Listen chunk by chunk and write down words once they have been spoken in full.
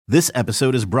This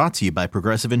episode is brought to you by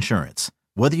Progressive Insurance.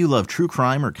 Whether you love true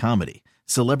crime or comedy,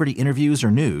 celebrity interviews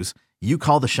or news, you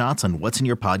call the shots on what's in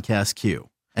your podcast queue.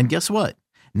 And guess what?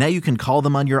 Now you can call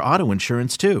them on your auto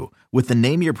insurance too with the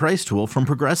Name Your Price tool from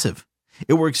Progressive.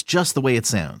 It works just the way it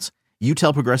sounds. You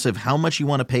tell Progressive how much you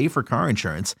want to pay for car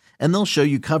insurance, and they'll show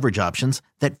you coverage options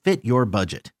that fit your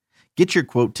budget. Get your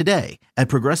quote today at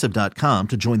Progressive.com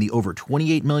to join the over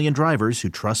 28 million drivers who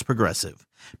trust Progressive.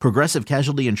 Progressive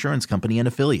Casualty Insurance Company and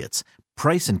Affiliates.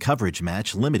 Price and coverage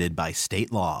match limited by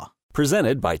state law.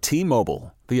 Presented by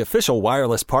T-Mobile, the official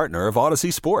wireless partner of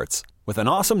Odyssey Sports. With an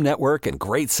awesome network and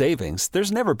great savings,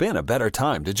 there's never been a better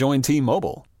time to join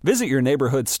T-Mobile. Visit your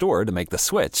neighborhood store to make the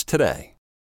switch today.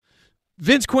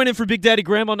 Vince Quinn in for Big Daddy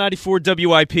Graham on 94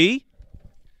 WIP.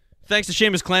 Thanks to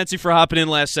Seamus Clancy for hopping in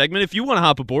last segment. If you want to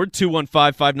hop aboard,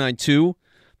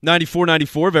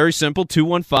 215-592-9494. Very simple,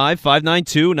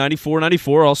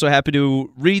 215-592-9494. Also happy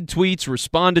to read tweets,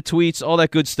 respond to tweets, all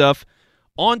that good stuff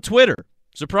on Twitter.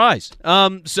 Surprise.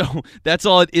 So that's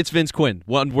all. It's Vince Quinn.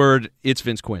 One word, it's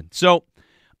Vince Quinn. So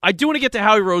I do want to get to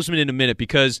Howie Roseman in a minute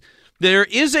because there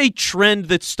is a trend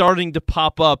that's starting to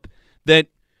pop up that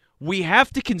we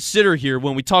have to consider here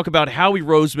when we talk about Howie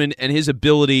Roseman and his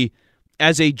ability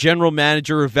as a general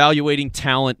manager, evaluating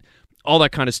talent, all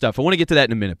that kind of stuff. I want to get to that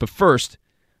in a minute. But first,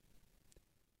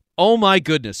 oh my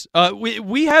goodness.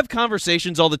 We have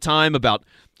conversations all the time about,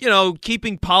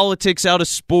 keeping politics out of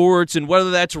sports and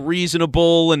whether that's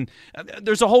reasonable. And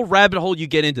there's a whole rabbit hole you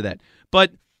get into that.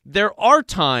 But there are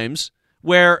times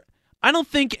where I don't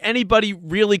think anybody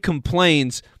really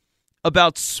complains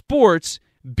about sports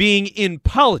being in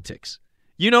politics.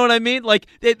 You know what I mean? Like,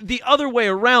 the other way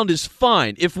around is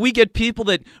fine. If we get people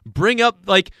that bring up,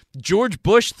 like, George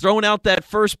Bush throwing out that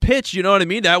first pitch, you know what I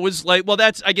mean? That was like, well,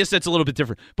 I guess that's a little bit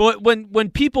different. But when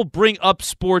people bring up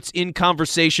sports in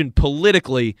conversation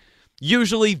politically,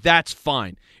 usually that's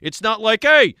fine. It's not like,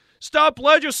 hey, start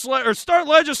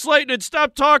legislating and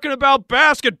stop talking about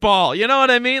basketball. You know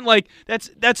what I mean? Like,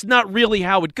 that's not really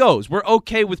how it goes. We're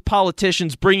okay with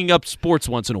politicians bringing up sports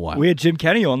once in a while. We had Jim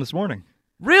Kenney on this morning.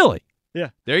 Really?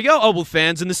 Yeah. There you go. Oh, well,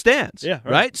 fans in the stands. Yeah.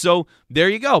 Right? So there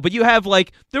you go. But you have,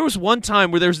 like, there was one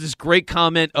time where there was this great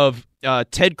comment of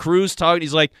Ted Cruz talking.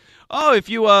 He's like, oh, if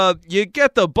you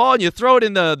get the ball and you throw it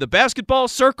in the basketball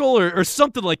circle or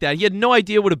something like that. He had no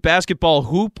idea what a basketball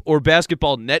hoop or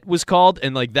basketball net was called,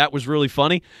 and, like, that was really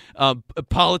funny.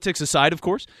 Politics aside, of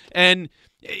course. And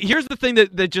here's the thing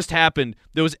that just happened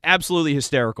that was absolutely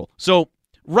hysterical. So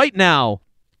right now,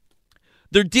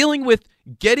 they're dealing with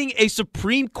getting a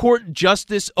Supreme Court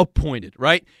justice appointed,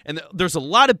 right? And there's a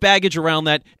lot of baggage around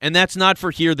that, and that's not for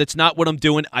here. That's not what I'm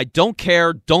doing. I don't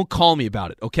care. Don't call me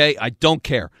about it, okay? I don't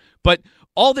care. But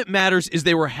all that matters is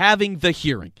they were having the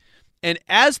hearing. And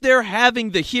as they're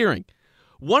having the hearing,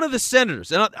 one of the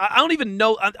senators, and I don't even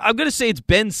know, I'm going to say it's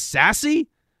Ben Sasse,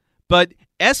 but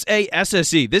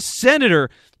S-A-S-S-E, this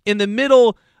senator in the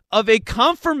middle of a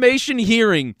confirmation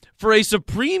hearing for a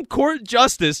Supreme Court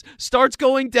justice starts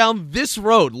going down this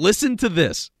road. Listen to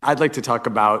this. I'd like to talk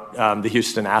about the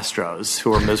Houston Astros,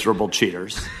 who are miserable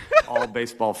cheaters. All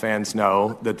baseball fans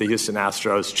know that the Houston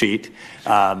Astros cheat.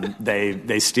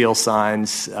 They steal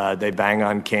signs. They bang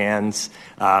on cans.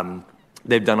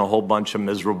 They've done a whole bunch of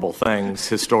miserable things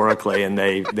historically, and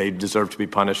they deserve to be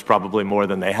punished probably more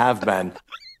than they have been.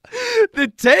 The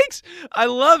takes, I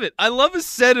love it. I love a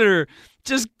senator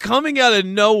just coming out of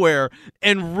nowhere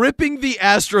and ripping the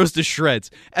Astros to shreds.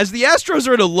 As the Astros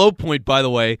are at a low point, by the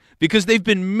way, because they've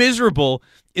been miserable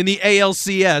in the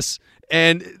ALCS,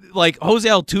 and like Jose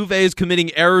Altuve is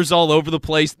committing errors all over the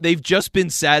place. They've just been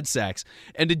sad sacks.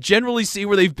 And to generally see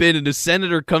where they've been, and the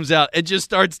senator comes out and just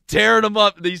starts tearing them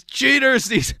up. These cheaters,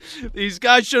 these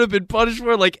guys should have been punished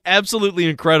for it. Like, absolutely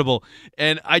incredible.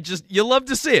 And you love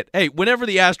to see it. Hey, whenever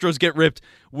the Astros get ripped,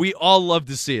 we all love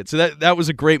to see it. So that was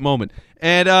a great moment.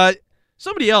 And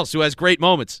somebody else who has great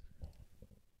moments.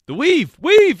 The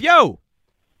Weave, yo.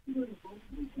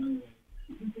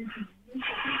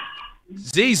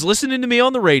 Z's listening to me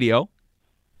on the radio,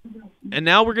 and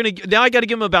now I got to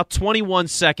give him about 21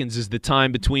 seconds is the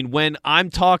time between when I'm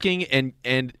talking and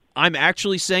I'm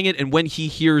actually saying it and when he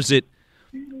hears it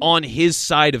on his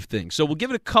side of things. So we'll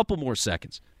give it a couple more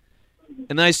seconds,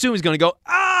 and then I assume he's going to go,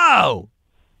 "Ow!"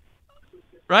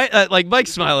 Right? Like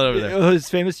Mike's smiling over there. His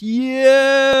famous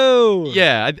 "yo."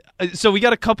 Yeah. So we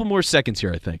got a couple more seconds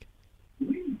here, I think.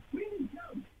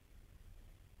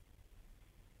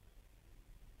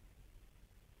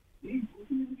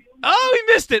 Oh,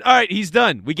 he missed it. All right, he's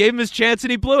done. We gave him his chance and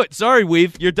he blew it. Sorry,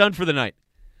 Weave. You're done for the night.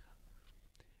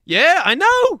 Yeah, I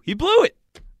know. He blew it.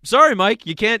 Sorry, Mike.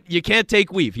 You can't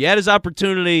take Weave. He had his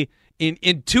opportunity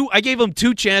In two, I gave him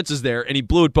 2 chances there, and he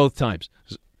blew it both times.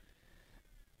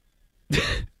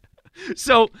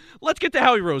 So let's get to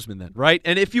Howie Roseman then, right?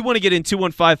 And if you want to get in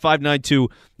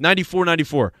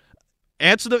 215-592-9494,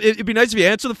 it'd be nice if you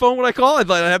answer the phone when I call.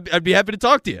 I'd be happy to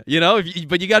talk to you,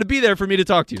 but you got to be there for me to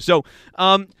talk to you. So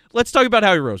let's talk about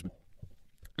Howie Roseman.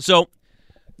 So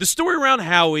the story around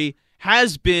Howie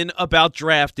has been about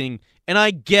drafting, and I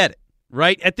get it,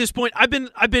 right? At this point, I've been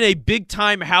a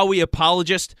big-time Howie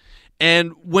apologist,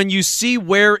 and when you see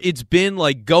where it's been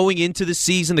like going into the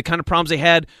season, the kind of problems they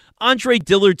had, Andre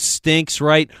Dillard stinks,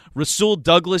 right? Rasul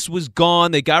Douglas was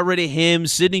gone. They got rid of him.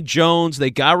 Sidney Jones,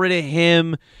 they got rid of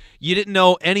him. You didn't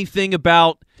know anything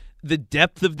about the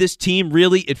depth of this team,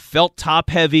 really. It felt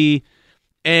top-heavy.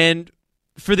 And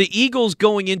for the Eagles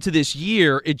going into this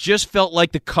year, it just felt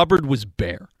like the cupboard was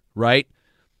bare, right?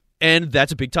 And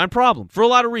that's a big-time problem for a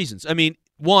lot of reasons. I mean,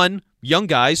 one, young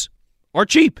guys are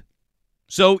cheap.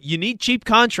 So you need cheap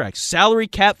contracts, salary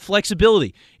cap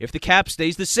flexibility. If the cap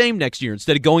stays the same next year,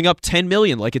 instead of going up $10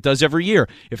 million like it does every year,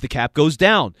 if the cap goes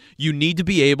down, you need to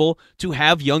be able to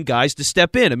have young guys to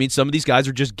step in. I mean, some of these guys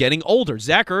are just getting older.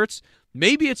 Zach Ertz,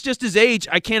 maybe it's just his age.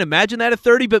 I can't imagine that at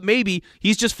 30, but maybe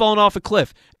he's just fallen off a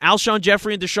cliff. Alshon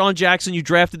Jeffrey and Deshaun Jackson, you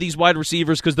drafted these wide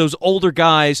receivers because those older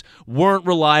guys weren't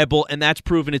reliable, and that's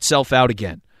proven itself out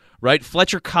again, right?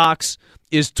 Fletcher Cox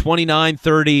is 29,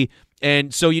 30,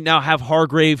 and so you now have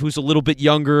Hargrave, who's a little bit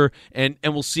younger, and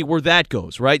we'll see where that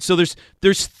goes, right? So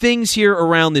there's things here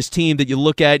around this team that you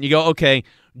look at and you go, okay,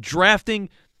 drafting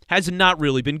has not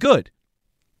really been good.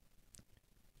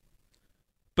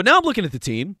 But now I'm looking at the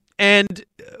team, and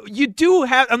you do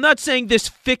have, I'm not saying this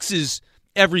fixes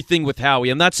everything with Howie.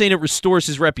 I'm not saying it restores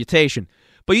his reputation,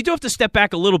 but you do have to step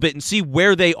back a little bit and see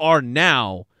where they are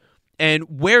now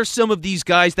and where some of these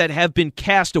guys that have been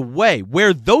cast away,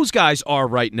 where those guys are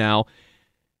right now.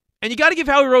 And you got to give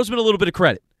Howie Roseman a little bit of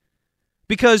credit.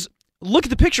 Because look at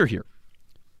the picture here.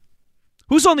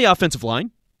 Who's on the offensive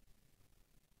line?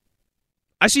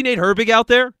 I see Nate Herbig out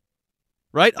there,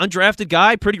 right? Undrafted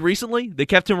guy pretty recently. They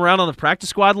kept him around on the practice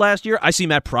squad last year. I see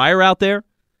Matt Pryor out there.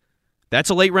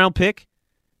 That's a late-round pick.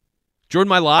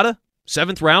 Jordan Mailata,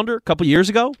 7th rounder a couple years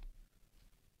ago.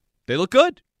 They look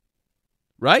good,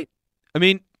 right? I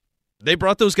mean, they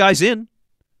brought those guys in.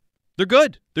 They're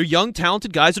good. They're young,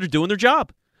 talented guys that are doing their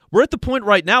job. We're at the point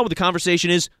right now where the conversation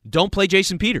is, don't play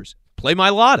Jason Peters. Play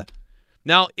Mailata.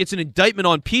 Now, it's an indictment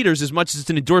on Peters as much as it's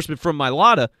an endorsement from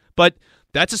Mailata, but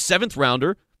that's a 7th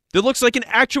rounder that looks like an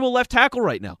actual left tackle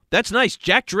right now. That's nice.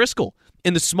 Jack Driscoll,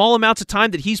 in the small amounts of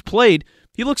time that he's played,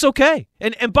 he looks okay.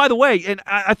 And by the way, and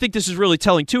I think this is really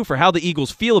telling, too, for how the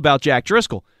Eagles feel about Jack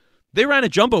Driscoll. They ran a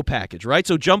jumbo package, right?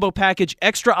 So jumbo package,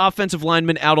 extra offensive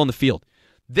linemen out on the field.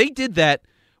 They did that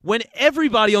when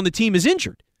everybody on the team is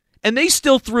injured. And they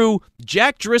still threw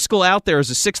Jack Driscoll out there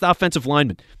as a 6th offensive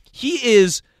lineman. He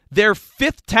is their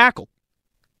 5th tackle.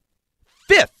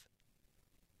 5th.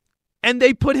 And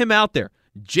they put him out there.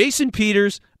 Jason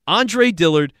Peters, Andre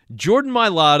Dillard, Jordan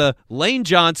Mailata, Lane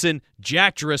Johnson,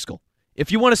 Jack Driscoll.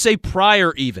 If you want to say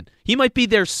Pryor even, he might be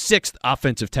their 6th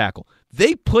offensive tackle.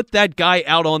 They put that guy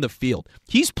out on the field.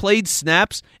 He's played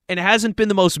snaps and hasn't been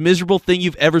the most miserable thing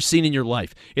you've ever seen in your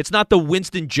life. It's not the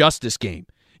Winston Justice game.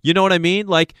 You know what I mean?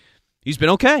 Like, he's been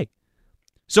okay.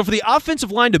 So for the offensive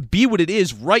line to be what it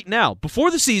is right now,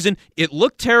 before the season, it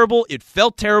looked terrible. It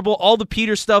felt terrible. All the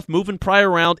Peter stuff, moving Pryor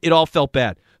around, it all felt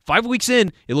bad. 5 weeks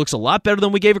in, it looks a lot better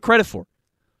than we gave it credit for.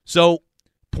 So,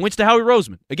 points to Howie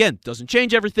Roseman. Again, doesn't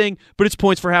change everything, but it's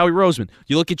points for Howie Roseman.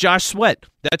 You look at Josh Sweat.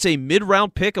 That's a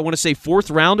mid-round pick. I want to say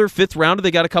 4th rounder, 5th rounder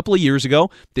they got a couple of years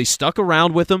ago. They stuck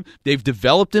around with him. They've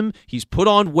developed him. He's put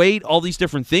on weight, all these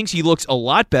different things. He looks a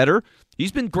lot better.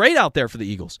 He's been great out there for the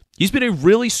Eagles. He's been a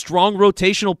really strong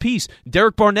rotational piece.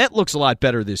 Derek Barnett looks a lot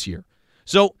better this year.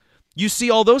 So you see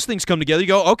all those things come together. You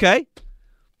go, okay,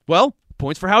 well,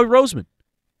 points for Howie Roseman.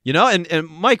 You know, and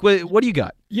Mike, what do you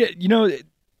got? Yeah,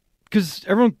 because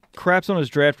everyone craps on his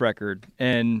draft record,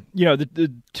 and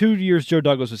the 2 years Joe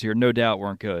Douglas was here, no doubt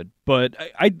weren't good. But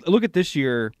I look at this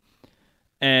year,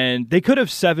 and they could have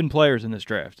 7 players in this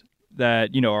draft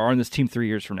that are on this team 3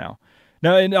 years from now.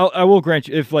 Now, and I will grant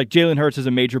you, if like Jalen Hurts is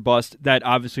a major bust, that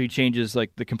obviously changes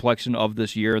like the complexion of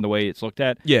this year and the way it's looked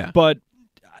at. Yeah, but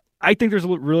I think there's a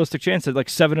realistic chance that like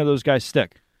 7 of those guys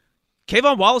stick.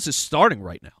 Kayvon Wallace is starting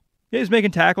right now. Yeah, he's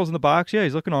making tackles in the box. Yeah,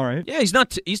 he's looking all right. Yeah, he's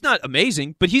not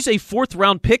amazing, but he's a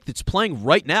 4th-round pick that's playing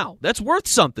right now. That's worth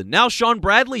something. Now Sean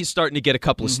Bradley is starting to get a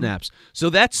couple of snaps. So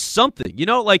that's something.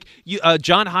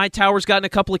 John Hightower's gotten a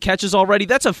couple of catches already.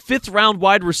 That's a 5th-round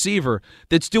wide receiver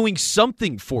that's doing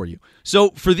something for you.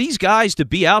 So for these guys to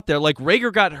be out there, like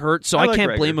Reagor got hurt, so I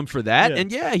can't blame him for that.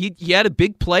 Yeah. And he had a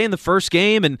big play in the first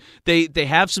game, and they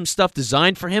have some stuff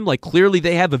designed for him. Like clearly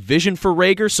they have a vision for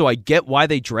Reagor, so I get why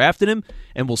they drafted him,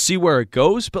 and we'll see where it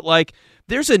goes. But like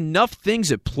there's enough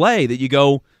things at play that you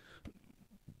go,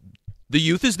 the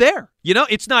youth is there.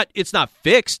 It's not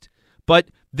fixed, but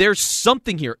there's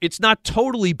something here. It's not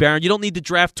totally barren. You don't need to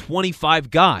draft 25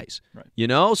 guys,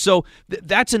 right. So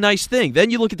that's a nice thing.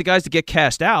 Then you look at the guys that get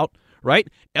cast out, right?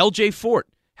 LJ Fort.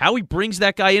 Howie brings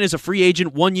that guy in as a free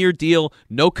agent, 1-year deal,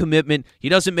 no commitment. He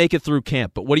doesn't make it through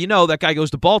camp. But what do you know? That guy goes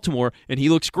to Baltimore, and he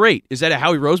looks great. Is that a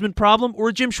Howie Roseman problem or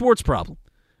a Jim Schwartz problem?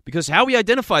 Because Howie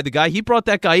identified the guy. He brought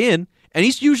that guy in, and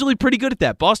he's usually pretty good at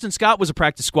that. Boston Scott was a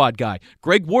practice squad guy.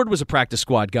 Greg Ward was a practice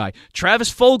squad guy.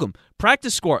 Travis Fulgham,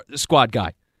 practice squad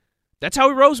guy. That's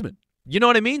Howie Roseman. You know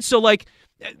what I mean? So, like,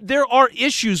 there are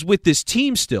issues with this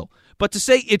team still. But to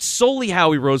say it's solely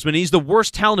Howie Roseman, he's the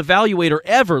worst talent evaluator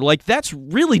ever, like that's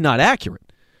really not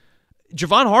accurate.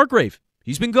 Javon Hargrave,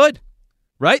 he's been good,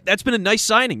 right? That's been a nice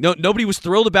signing. Nobody was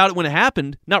thrilled about it when it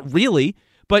happened, not really,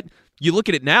 but you look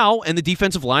at it now, and the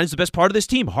defensive line is the best part of this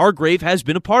team. Hargrave has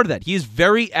been a part of that. He is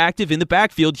very active in the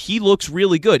backfield. He looks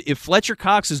really good. If Fletcher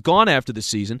Cox is gone after the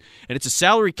season, and it's a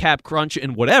salary cap crunch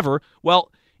and whatever,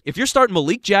 well, if you're starting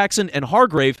Malik Jackson and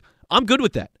Hargrave, I'm good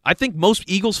with that. I think most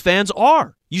Eagles fans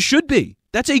are. You should be.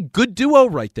 That's a good duo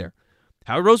right there.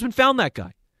 Howie Roseman found that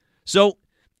guy. So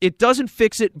it doesn't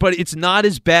fix it, but it's not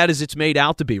as bad as it's made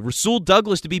out to be. Rasul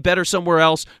Douglas to be better somewhere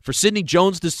else, for Sidney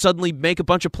Jones to suddenly make a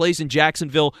bunch of plays in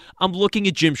Jacksonville, I'm looking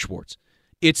at Jim Schwartz.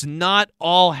 It's not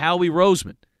all Howie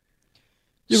Roseman.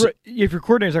 If your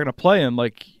coordinator's not going to play him,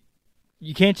 like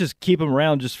you can't just keep him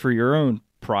around just for your own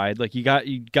pride. Like you got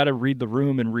to read the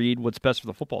room and read what's best for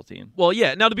the football team. Well,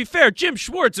 yeah. Now, to be fair, Jim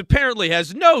Schwartz apparently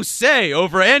has no say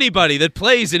over anybody that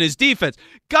plays in his defense.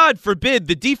 God forbid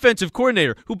the defensive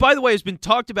coordinator, who, by the way, has been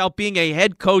talked about being a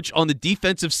head coach on the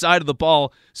defensive side of the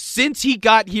ball since he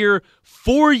got here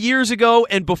 4 years ago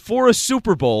and before a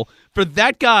Super Bowl, for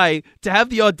that guy to have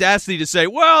the audacity to say,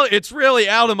 well, it's really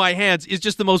out of my hands, is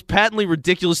just the most patently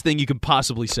ridiculous thing you can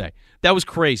possibly say. That was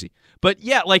crazy. But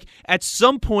yeah, like at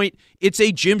some point, it's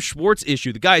a Jim Schwartz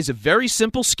issue. The guy has a very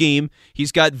simple scheme.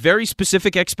 He's got very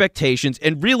specific expectations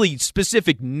and really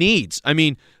specific needs. I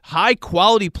mean,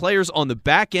 high-quality players on the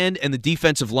back end and the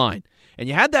defensive line. And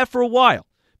you had that for a while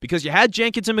because you had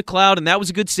Jenkins and McLeod, and that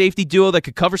was a good safety duo that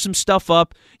could cover some stuff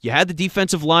up. You had the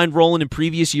defensive line rolling in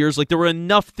previous years. Like there were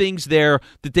enough things there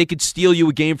that they could steal you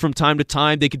a game from time to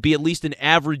time. They could be at least an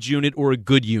average unit or a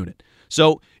good unit.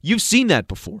 So you've seen that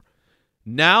before.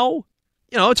 Now,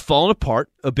 it's fallen apart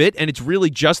a bit, and it's really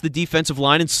just the defensive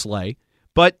line and Slay.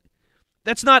 But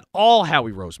that's not all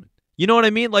Howie Roseman. You know what I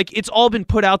mean? Like, it's all been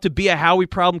put out to be a Howie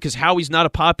problem because Howie's not a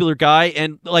popular guy,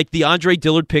 and, like, the Andre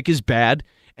Dillard pick is bad,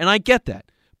 and I get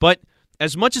that. But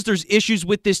as much as there's issues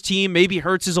with this team, maybe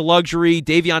Hurts is a luxury,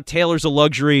 Davion Taylor's a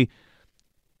luxury,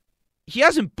 he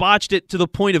hasn't botched it to the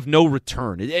point of no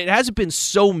return. It hasn't been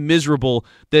so miserable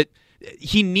that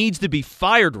he needs to be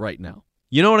fired right now.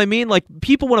 You know what I mean? Like,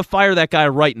 people want to fire that guy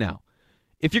right now.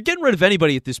 If you're getting rid of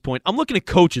anybody at this point, I'm looking at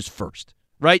coaches first,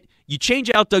 right? You change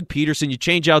out Doug Peterson, you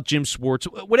change out Jim Schwartz,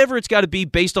 whatever it's got to be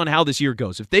based on how this year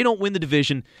goes. If they don't win the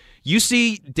division, you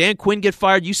see Dan Quinn get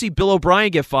fired, you see Bill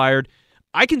O'Brien get fired,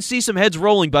 I can see some heads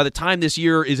rolling by the time this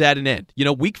year is at an end.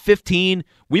 Week 15,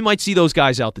 we might see those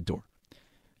guys out the door.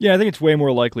 Yeah, I think it's way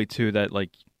more likely, too, that, like,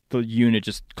 the unit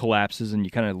just collapses and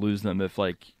you kind of lose them if,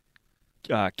 like,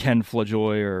 Ken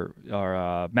FlaJoy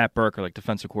or Matt Burke are like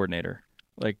defensive coordinator.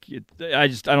 Like I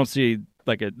don't see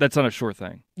like that's not a sure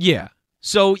thing. Yeah.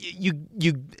 So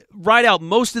you ride out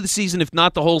most of the season, if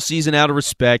not the whole season, out of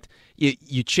respect.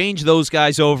 You change those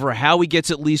guys over. Howie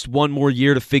gets at least one more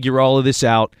year to figure all of this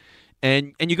out,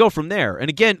 and you go from there. And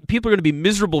again, people are going to be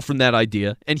miserable from that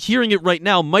idea, and hearing it right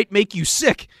now might make you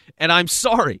sick. And I'm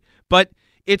sorry, but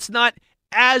it's not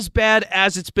as bad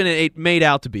as it's been made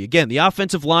out to be. Again, the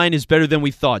offensive line is better than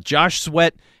we thought. Josh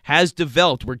Sweat has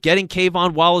developed. We're getting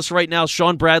Kayvon Wallace right now.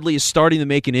 Sean Bradley is starting to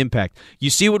make an impact. You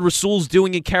see what Rasul's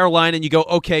doing in Carolina, and you go,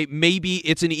 okay, maybe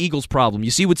it's an Eagles problem.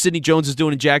 You see what Sidney Jones is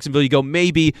doing in Jacksonville, you go,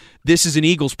 maybe this is an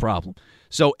Eagles problem.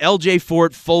 So LJ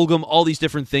Fort, Fulgham, all these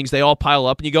different things, they all pile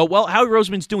up, and you go, well, Howie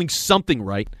Roseman's doing something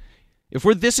right. If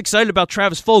we're this excited about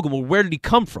Travis Fulgham, well, where did he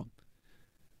come from?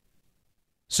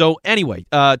 So anyway,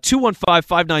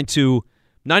 215-592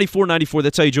 9494.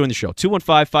 That's how you join the show.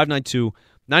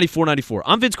 215-592-9494.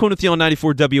 I'm Vince Quinn with you on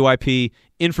 94 WIP,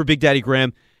 in for Big Daddy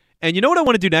Graham. And you know what I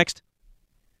want to do next?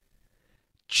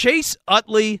 Chase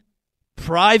Utley,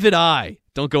 Private Eye.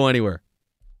 Don't go anywhere.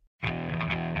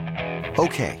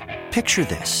 Okay, picture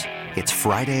this. It's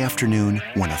Friday afternoon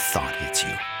when a thought hits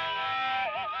you.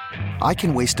 I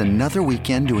can waste another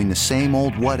weekend doing the same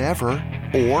old whatever,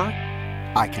 or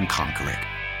I can conquer it.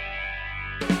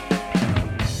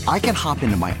 I can hop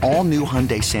into my all-new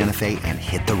Hyundai Santa Fe and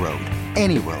hit the road.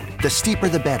 Any road. The steeper,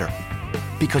 the better.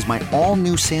 Because my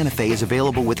all-new Santa Fe is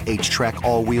available with H-Track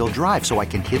all-wheel drive, so I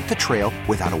can hit the trail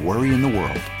without a worry in the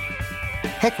world.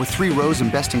 Heck, with 3 rows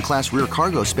and best-in-class rear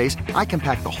cargo space, I can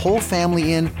pack the whole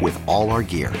family in with all our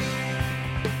gear.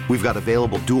 We've got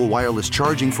available dual wireless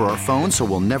charging for our phones, so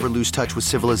we'll never lose touch with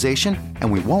civilization,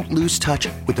 and we won't lose touch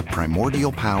with the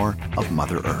primordial power of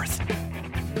Mother Earth.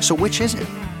 So which is it?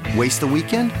 Waste the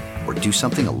weekend or do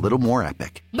something a little more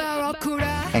epic?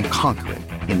 And conquer it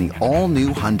in the all-new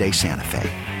Hyundai Santa Fe.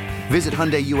 Visit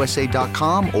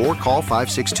HyundaiUSA.com or call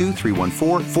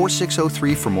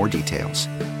 562-314-4603 for more details.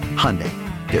 Hyundai,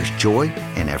 there's joy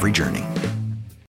in every journey.